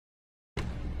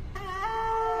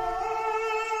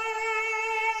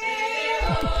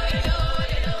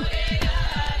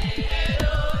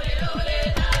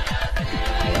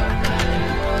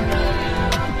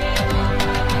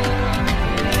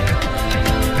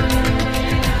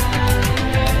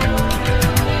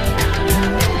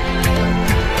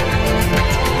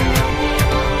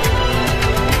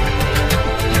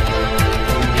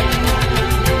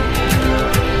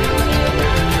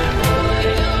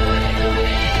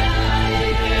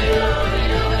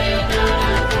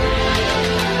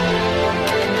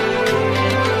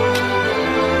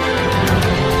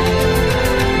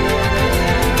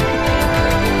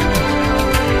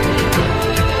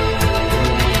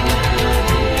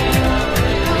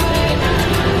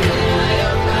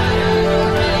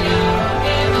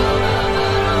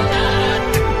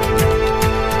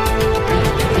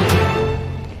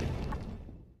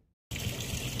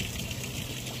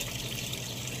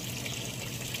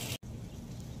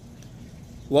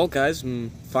Well, guys,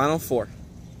 Final Four.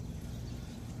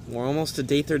 We're almost to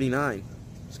day 39.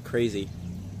 It's crazy.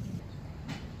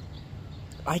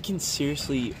 I can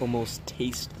seriously almost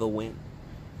taste the win.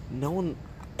 No one,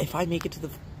 if I make it to the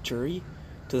jury,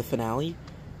 to the finale,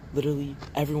 literally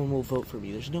everyone will vote for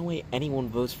me. There's no way anyone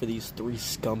votes for these three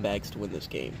scumbags to win this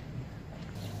game.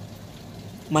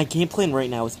 My game plan right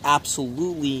now is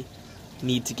absolutely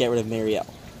need to get rid of Marielle,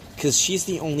 because she's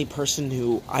the only person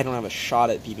who I don't have a shot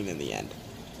at beating in the end.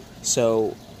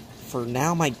 So, for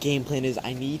now, my game plan is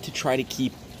I need to try to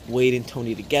keep Wade and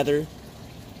Tony together.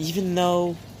 Even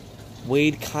though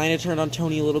Wade kind of turned on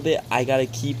Tony a little bit, I gotta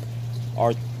keep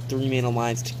our three-man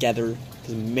alliance together,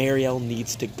 because Marielle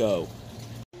needs to go.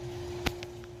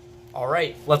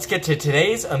 Alright, let's get to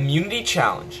today's immunity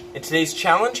challenge. In today's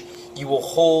challenge, you will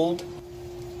hold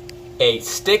a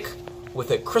stick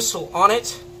with a crystal on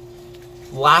it.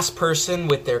 Last person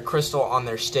with their crystal on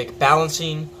their stick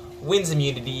balancing wins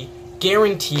immunity,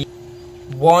 guaranteed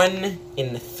 1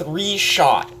 in 3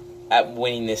 shot at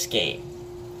winning this game.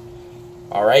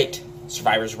 Alright,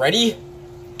 survivors ready?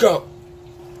 Go!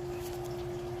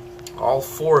 All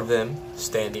 4 of them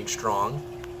standing strong.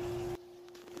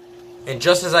 And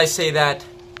just as I say that,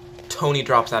 Tony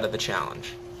drops out of the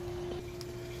challenge.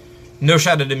 No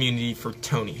shot at immunity for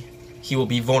Tony. He will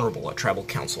be vulnerable at Tribal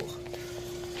Council.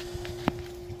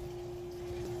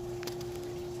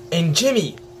 And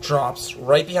Jimmy drops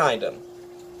right behind him.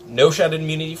 No shot at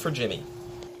immunity for Jimmy.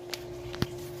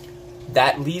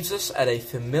 That leaves us at a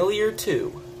familiar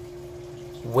 2.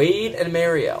 Wade and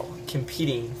Marielle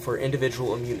competing for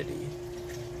individual immunity.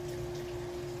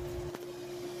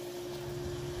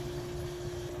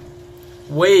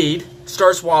 Wade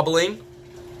starts wobbling,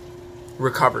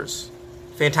 recovers.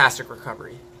 Fantastic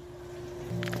recovery.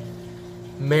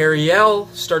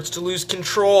 Marielle starts to lose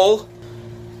control.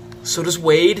 So does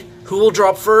Wade, who will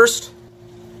drop first.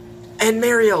 And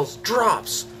Marielle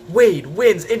drops. Wade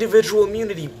wins individual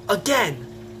immunity again.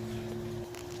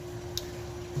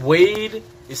 Wade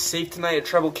is safe tonight at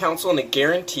Tribal Council and a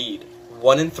guaranteed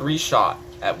 1 in 3 shot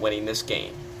at winning this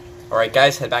game. Alright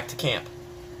guys, head back to camp.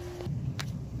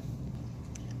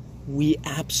 We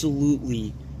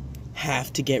absolutely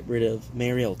have to get rid of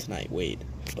Marielle tonight, Wade.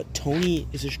 But Tony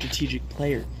is a strategic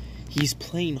player. He's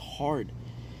playing hard.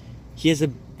 He has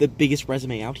the biggest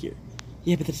resume out here.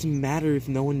 Yeah, but that doesn't matter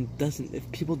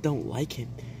if people don't like him.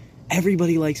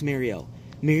 Everybody likes Marielle.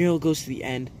 Marielle goes to the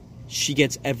end. She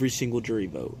gets every single jury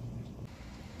vote.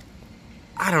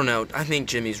 I don't know. I think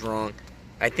Jimmy's wrong.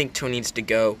 I think Tony needs to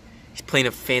go. He's playing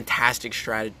a fantastic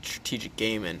strategic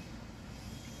game,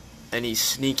 and he's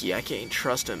sneaky. I can't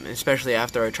trust him, especially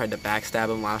after I tried to backstab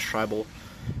him last tribal.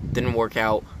 Didn't work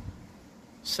out.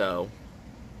 So,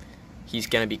 he's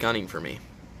going to be gunning for me.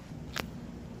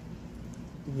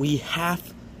 We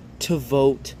have to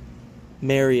vote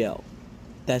Marielle.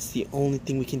 That's the only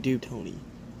thing we can do, Tony.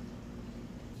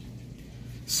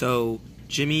 So,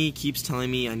 Jimmy keeps telling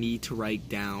me I need to write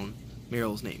down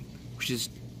Marielle's name, which is,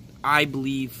 I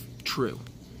believe, true.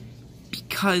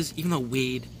 Because even though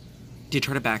Wade did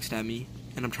try to backstab me,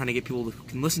 and I'm trying to get people who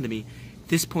can listen to me, at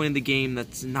this point in the game,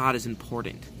 that's not as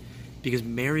important. Because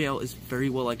Marielle is very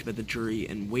well liked by the jury,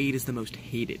 and Wade is the most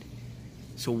hated.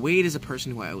 So Wade is a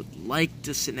person who I would like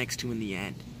to sit next to in the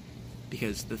end.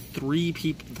 Because the 3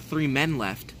 men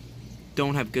left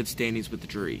don't have good standings with the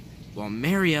jury. While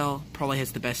Marielle probably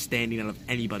has the best standing out of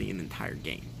anybody in the entire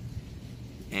game.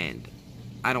 And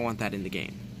I don't want that in the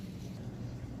game.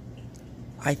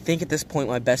 I think at this point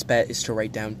my best bet is to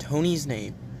write down Tony's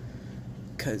name.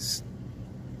 Because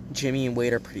Jimmy and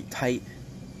Wade are pretty tight.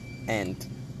 And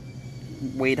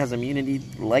Wade has immunity.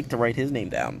 I'd like to write his name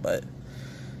down, but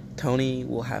Tony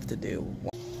will have to do.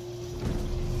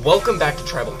 Welcome back to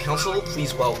Tribal Council.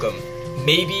 Please welcome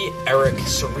Maybe, Eric,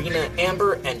 Serena,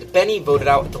 Amber, and Benny voted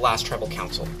out at the last Tribal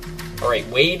Council. Alright,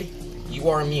 Wade, you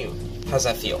are immune. How's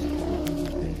that feel?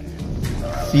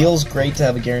 Feels great to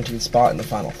have a guaranteed spot in the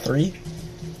final 3.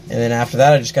 And then after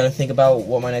that, I just gotta think about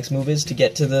what my next move is to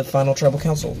get to the final Tribal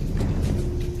Council.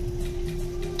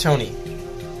 Tony,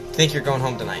 think you're going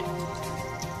home tonight?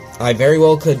 I very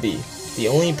well could be. The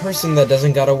only person that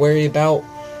doesn't gotta worry about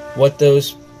what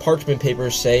those parchment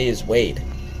papers say is Wade.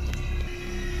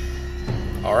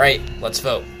 Alright, let's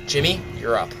vote. Jimmy,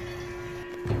 you're up.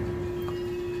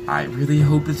 I really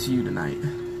hope it's you tonight.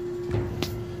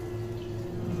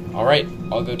 Alright,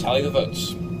 I'll go tally the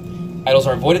votes. Idols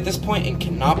are void at this point and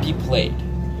cannot be played.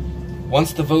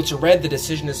 Once the votes are read, the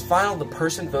decision is final. The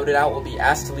person voted out will be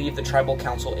asked to leave the Tribal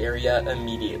Council area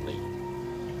immediately.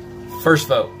 First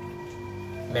vote,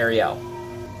 Marielle.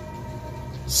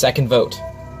 Second vote,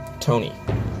 Tony.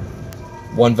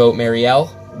 1 vote Marielle,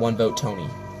 1 vote Tony.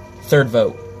 Third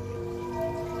vote,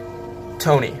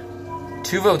 Tony.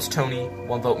 2 votes Tony,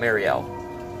 1 vote Marielle.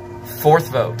 Fourth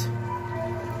vote,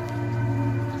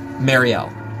 Marielle.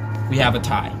 We have a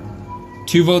tie.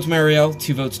 2 votes Marielle,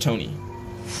 2 votes Tony.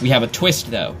 We have a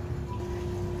twist though.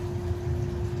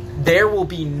 There will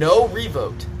be no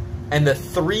revote, and the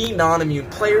 3 non-immune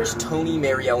players, Tony,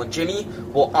 Marielle, and Jimmy,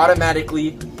 will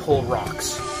automatically pull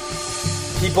rocks.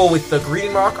 People with the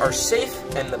green rock are safe,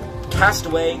 and the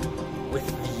castaway with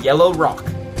the yellow rock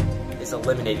is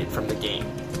eliminated from the game.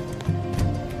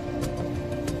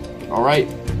 Alright,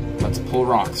 let's pull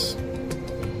rocks.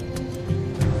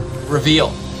 Reveal.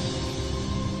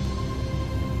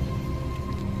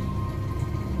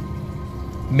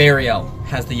 Marielle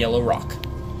has the yellow rock.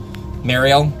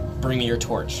 Marielle, bring me your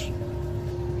torch.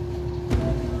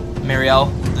 Marielle,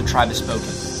 the tribe has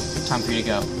spoken. Time for you to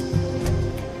go.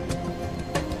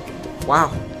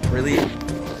 Wow, really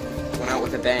went out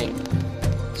with a bang.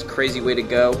 It's a crazy way to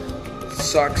go.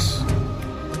 Sucks.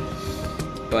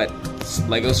 But it's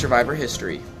LEGO Survivor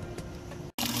history.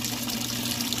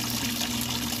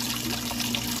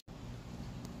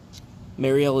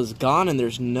 Marielle is gone, and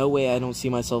there's no way I don't see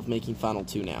myself making Final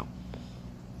 2 now.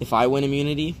 If I win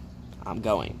immunity, I'm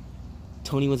going.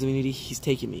 Tony wins immunity, he's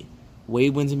taking me.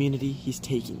 Wade wins immunity, he's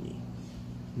taking me.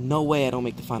 No way I don't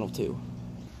make the Final 2.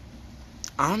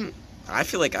 I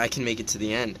feel like I can make it to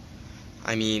the end.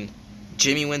 I mean,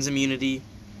 Jimmy wins immunity,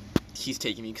 he's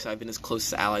taking me because I've been his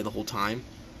closest ally the whole time.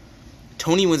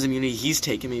 Tony wins immunity, he's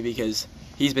taking me because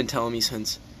he's been telling me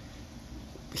since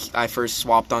I first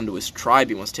swapped onto his tribe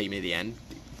he wants to take me to the end.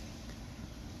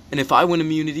 And if I win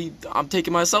immunity, I'm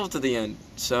taking myself to the end.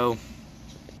 So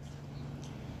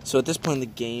at this point in the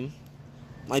game,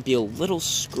 might be a little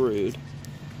screwed.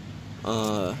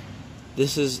 I've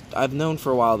known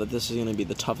for a while that this is going to be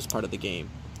the toughest part of the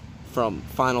game, from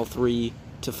Final 3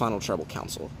 to Final Tribal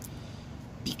Council,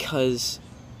 because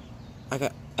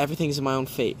everything's in my own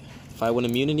fate. If I win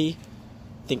immunity,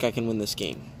 I think I can win this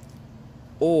game,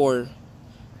 or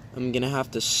I'm going to have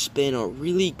to spin a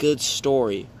really good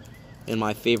story in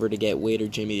my favor to get Wade or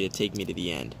Jimmy to take me to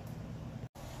the end.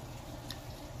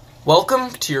 Welcome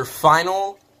to your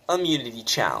final immunity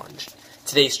challenge.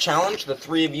 Today's challenge, the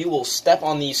 3 of you will step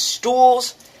on these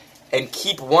stools and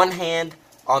keep one hand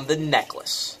on the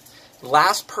necklace.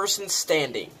 Last person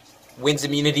standing wins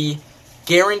immunity,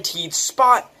 guaranteed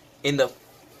spot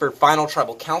for Final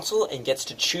Tribal Council, and gets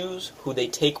to choose who they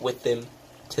take with them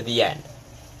to the end.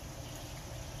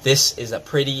 This is a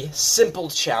pretty simple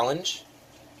challenge.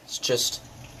 It's just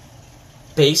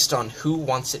based on who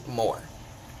wants it more.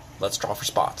 Let's draw for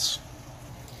spots.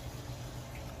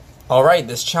 Alright,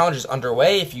 this challenge is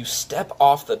underway. If you step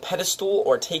off the pedestal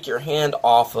or take your hand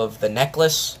off of the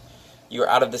necklace, you're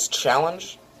out of this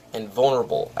challenge and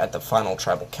vulnerable at the Final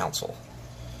Tribal Council.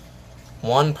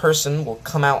 One person will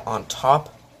come out on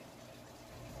top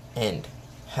and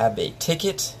have a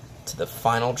ticket to the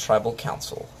Final Tribal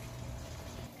Council.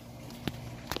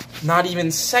 Not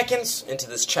even seconds into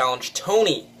this challenge,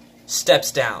 Tony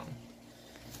steps down.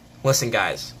 Listen,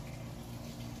 guys.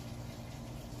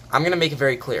 I'm going to make it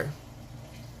very clear.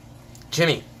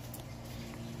 Jimmy,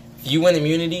 if you win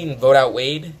immunity and vote out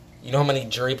Wade, you know how many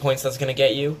jury points that's going to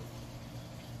get you?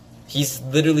 He's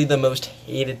literally the most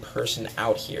hated person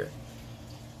out here.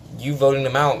 You voting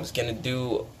him out is going to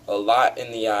do a lot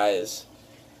in the eyes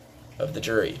of the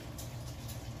jury.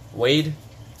 Wade,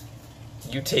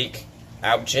 you take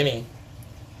out Jimmy.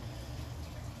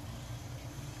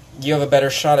 You have a better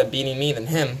shot at beating me than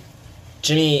him.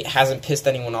 Jimmy hasn't pissed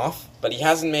anyone off, but he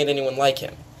hasn't made anyone like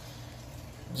him.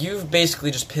 You've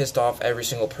basically just pissed off every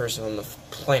single person on the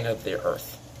planet of the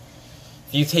earth.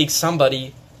 If you take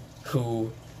somebody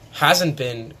who hasn't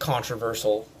been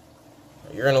controversial,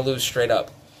 you're going to lose straight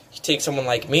up. If you take someone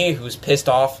like me who's pissed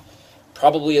off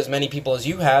probably as many people as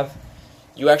you have,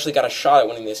 you actually got a shot at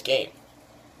winning this game.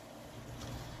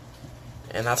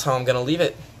 And that's how I'm going to leave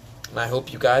it. And I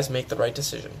hope you guys make the right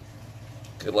decision.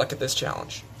 Good luck at this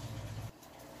challenge.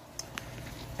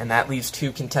 And that leaves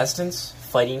 2 contestants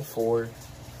fighting for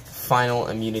the final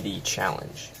immunity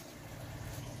challenge.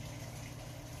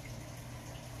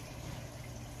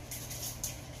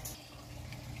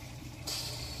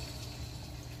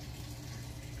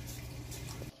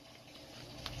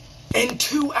 And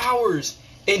 2 hours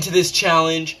into this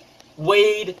challenge,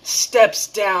 Wade steps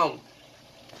down.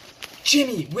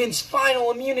 Jimmy wins final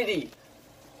immunity.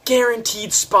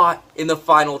 Guaranteed spot in the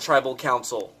Final Tribal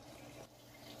Council.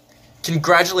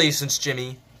 Congratulations,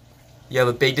 Jimmy. You have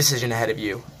a big decision ahead of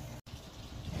you.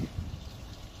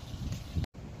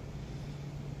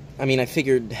 I mean, I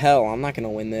figured, hell, I'm not going to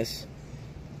win this.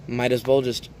 Might as well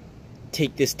just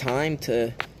take this time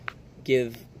to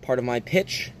give part of my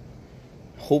pitch.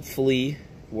 Hopefully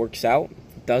works out.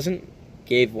 If it doesn't,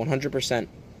 gave 100%.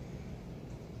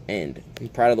 And I'm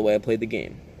proud of the way I played the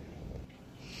game.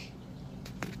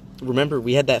 Remember,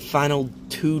 we had that final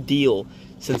 2 deal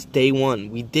since day 1.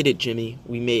 We did it, Jimmy.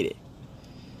 We made it.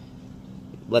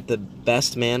 Let the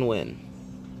best man win.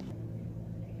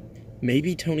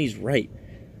 Maybe Tony's right.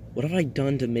 What have I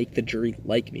done to make the jury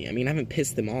like me? I mean, I haven't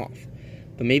pissed them off.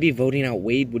 But maybe voting out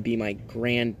Wade would be my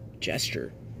grand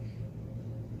gesture.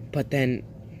 But then,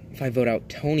 if I vote out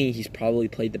Tony, he's probably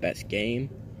played the best game.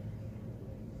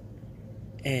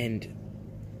 And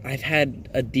I've had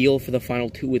a deal for the final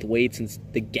 2 with Wade since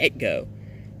the get-go.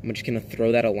 I'm just going to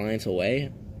throw that alliance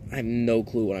away? I have no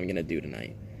clue what I'm going to do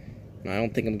tonight. And I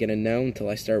don't think I'm going to know until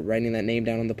I start writing that name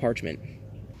down on the parchment.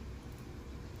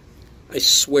 I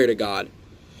swear to God,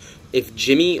 if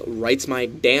Jimmy writes my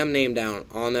damn name down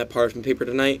on that parchment paper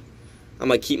tonight, I'm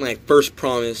going to keep my first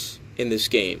promise in this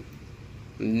game.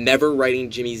 Never writing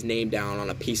Jimmy's name down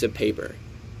on a piece of paper.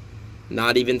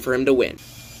 Not even for him to win.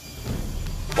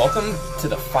 Welcome to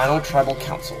the final tribal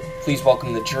council. Please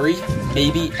welcome the jury.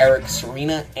 Maybe Eric,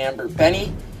 Serena, Amber,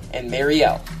 Benny, and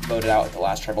Marielle voted out at the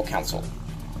last tribal council.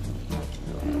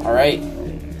 Alright,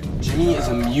 Jimmy is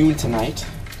immune tonight.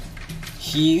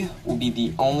 He will be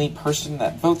the only person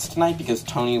that votes tonight because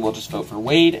Tony will just vote for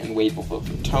Wade and Wade will vote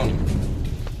for Tony.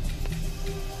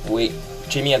 Wait,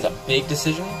 Jimmy has a big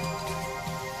decision.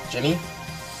 Jimmy,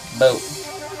 vote.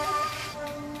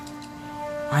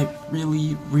 I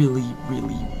really, really,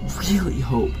 really, really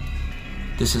hope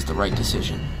this is the right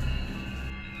decision.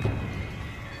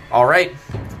 Alright,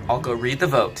 I'll go read the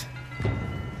vote.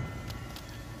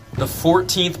 The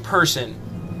 14th person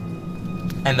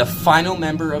and the final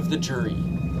member of the jury.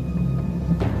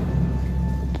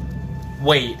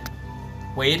 Wade.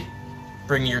 Wade,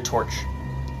 bring me your torch.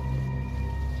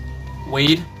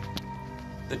 Wade,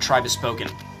 the tribe has spoken.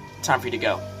 Time for you to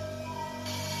go.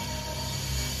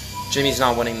 Jimmy's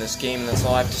not winning this game, and that's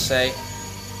all I have to say.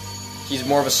 He's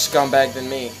more of a scumbag than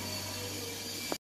me.